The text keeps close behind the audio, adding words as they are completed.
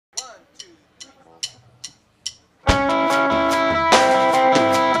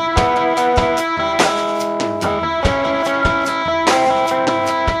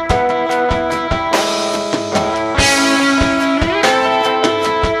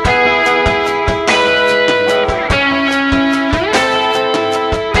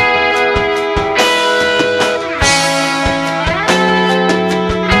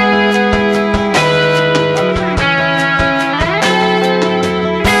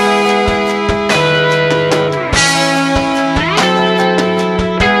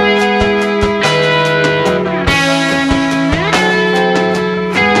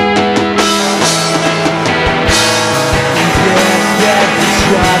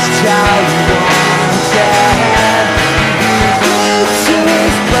just how you want it. Glued to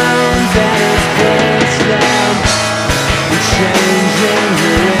his bones and his brain stem, you're changing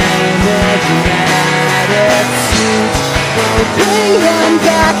your image and attitude. Well, bring him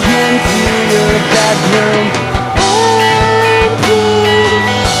back into your bedroom. Amputating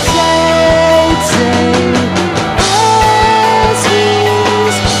as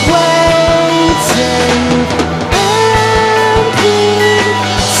he's waiting. Amputating.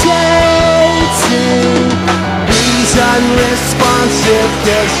 He's unresponsive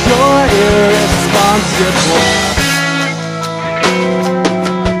 'cause you're irresponsible.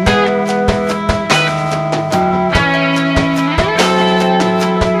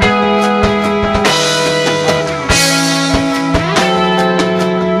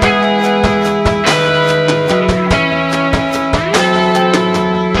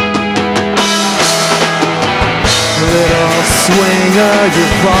 Swinger,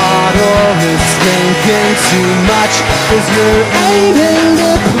 your bottle is thinking too much, 'cause you're aiming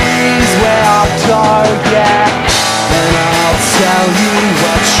to please way off target. And I'll tell you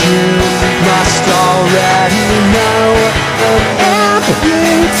what you must already know, of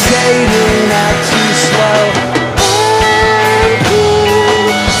amputating at too slow. Amputating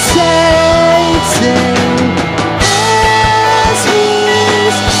as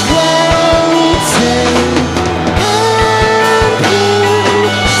he's waiting.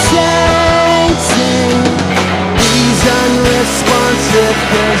 Unresponsive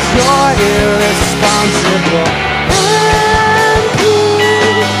 'cause you're irresponsible. Amputating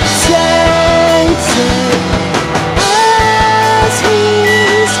as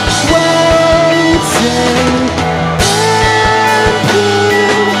he's waiting. Amputating.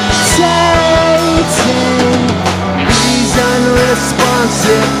 He's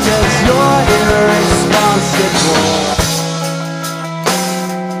unresponsive 'cause you're irresponsible.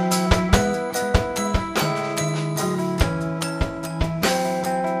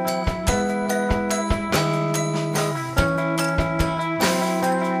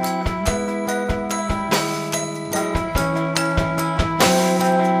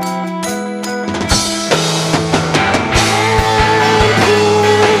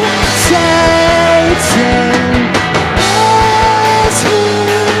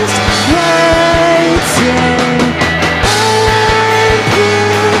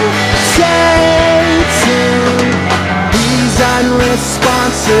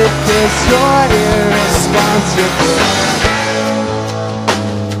 Unresponsive 'cause you're irresponsible.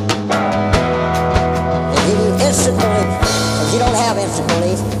 They give you instant belief. If you don't have instant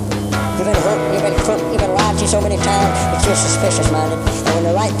belief, you've been hurt, you've been crooked, you've been lied to so many times that you're suspicious-minded. And when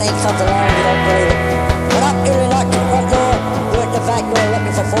the right thing comes along, you don't believe it. When up, you lock your front door, you're at the back door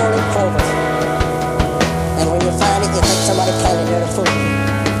looking for 4-leaf clovers. And when you find it, you think somebody planted there to fool you.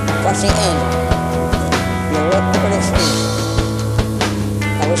 What's the end? You look pretty sweet.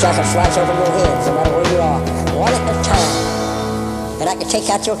 I wish I could slice over your head, no matter where you are, one at a time. And I could take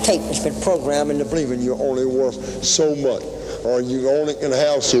out your tape that's been programmed into believing you're only worth so much, or you only can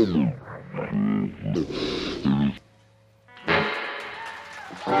have so much.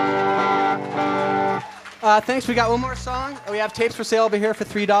 Thanks. We got one more song. We have tapes for sale over here for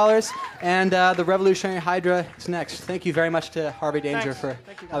 $3, and the Revolutionary Hydra is next. Thank you very much to Harvey Danger for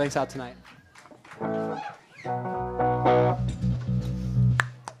having us out tonight.